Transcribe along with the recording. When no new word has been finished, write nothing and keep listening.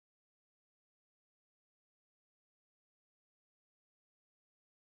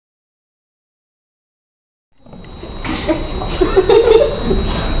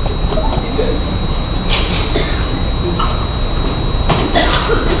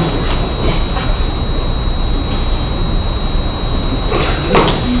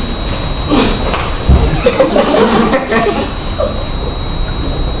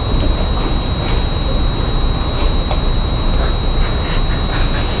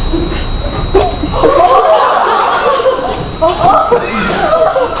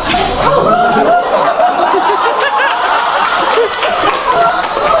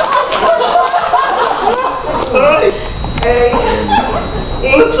Hey,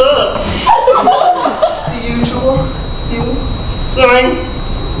 what's up? The usual. You? Sorry.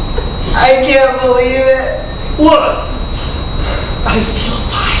 I can't believe it. What? I feel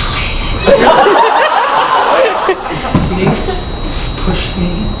violated. He pushed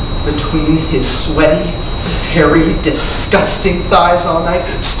me between his sweaty, hairy, disgusting thighs all night,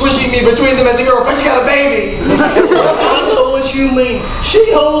 squishing me between them as a girl pushing out a baby. I know what you mean.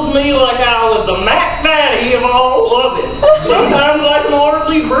 She holds me like I was the Mac Daddy of all of it. Sometimes I can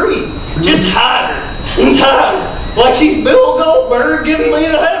hardly breathe. Just tighter and tighter. Like she's Bill Goldberg giving me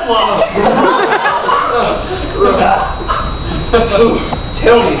the headlock.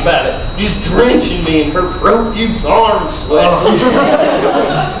 Tell me about it. Just drenching me in her profuse arms sweat.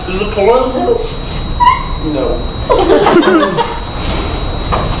 Does the cologne help? No.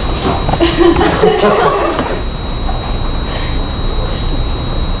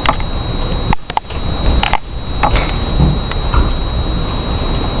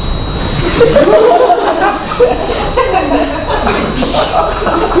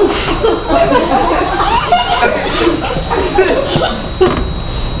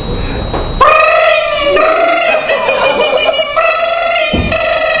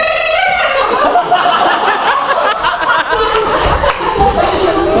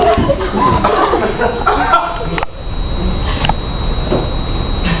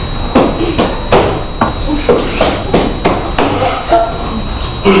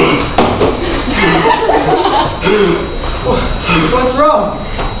 What's wrong?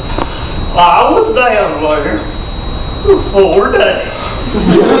 I was down there for 4 days.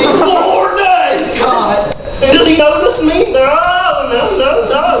 4 days! God! Does he notice me? No.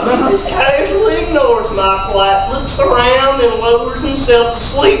 He just casually ignores my flat, looks around and lowers himself to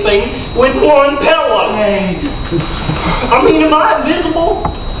sleeping with one pillow. Hey. I mean, am I invisible?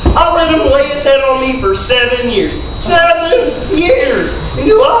 I let him lay his head on me for 7 years. 7 years! And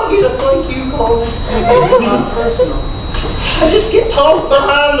do I get a thank you call? It's not personal. I just get tossed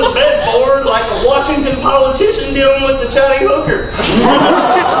behind the bedboard like a Washington politician dealing with the chatty hooker.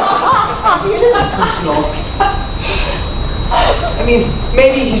 It isn't personal. I mean,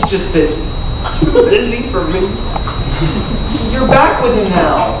 maybe he's just busy. Busy for me? You're back with him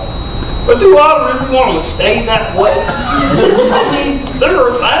now. But do I really want to stay that way? I mean, there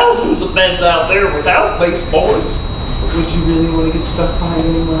are thousands of beds out there without baseboards. Would you really want to get stuck behind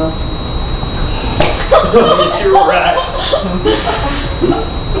anyone else's? Yes, you're right.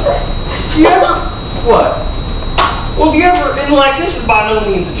 Do you ever... What? Well, do you ever... And like, this is by no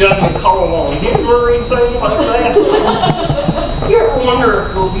means a judgment call on him or anything like that. You ever wonder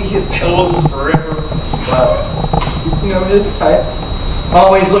if we'll be his pillows forever? Well, you know, his type.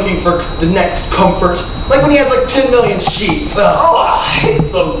 Always looking for the next comfort. Like when he has like 10 million sheets. Oh, I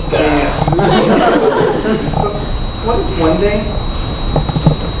hate those guys. What if one day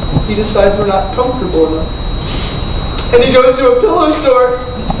he decides we're not comfortable enough? And he goes to a pillow store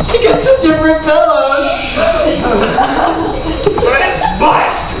to get some different pillows. That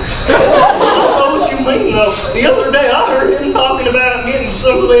bastard! I don't know what you mean though. The other day I heard him talking about getting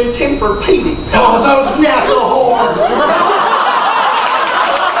some of them Tempur-Pedic. Oh, those knackle whores!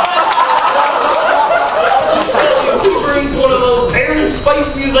 He brings one of those Air and Space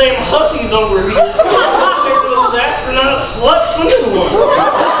Museum hussies over here. Those astronaut sluts for new ones.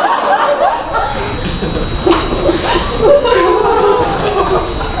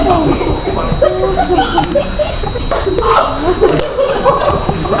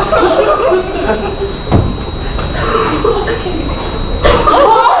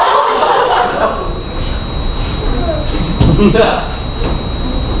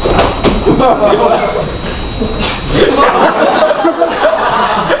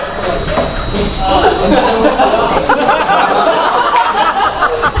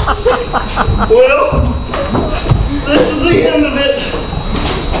 Well, this is the end of it.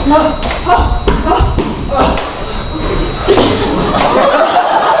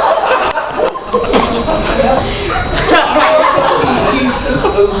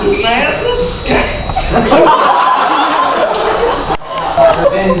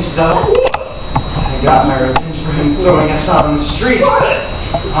 Revenge, though. I got my revenge for him. him throwing us out on the street. What?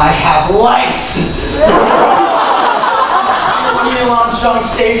 I have life. Neil Armstrong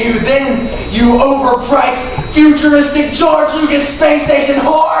saved you, then you overpriced, futuristic George Lucas space station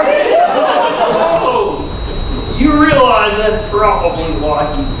whore! Oh, you realize that's probably why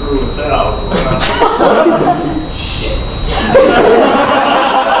he threw us out. Shit.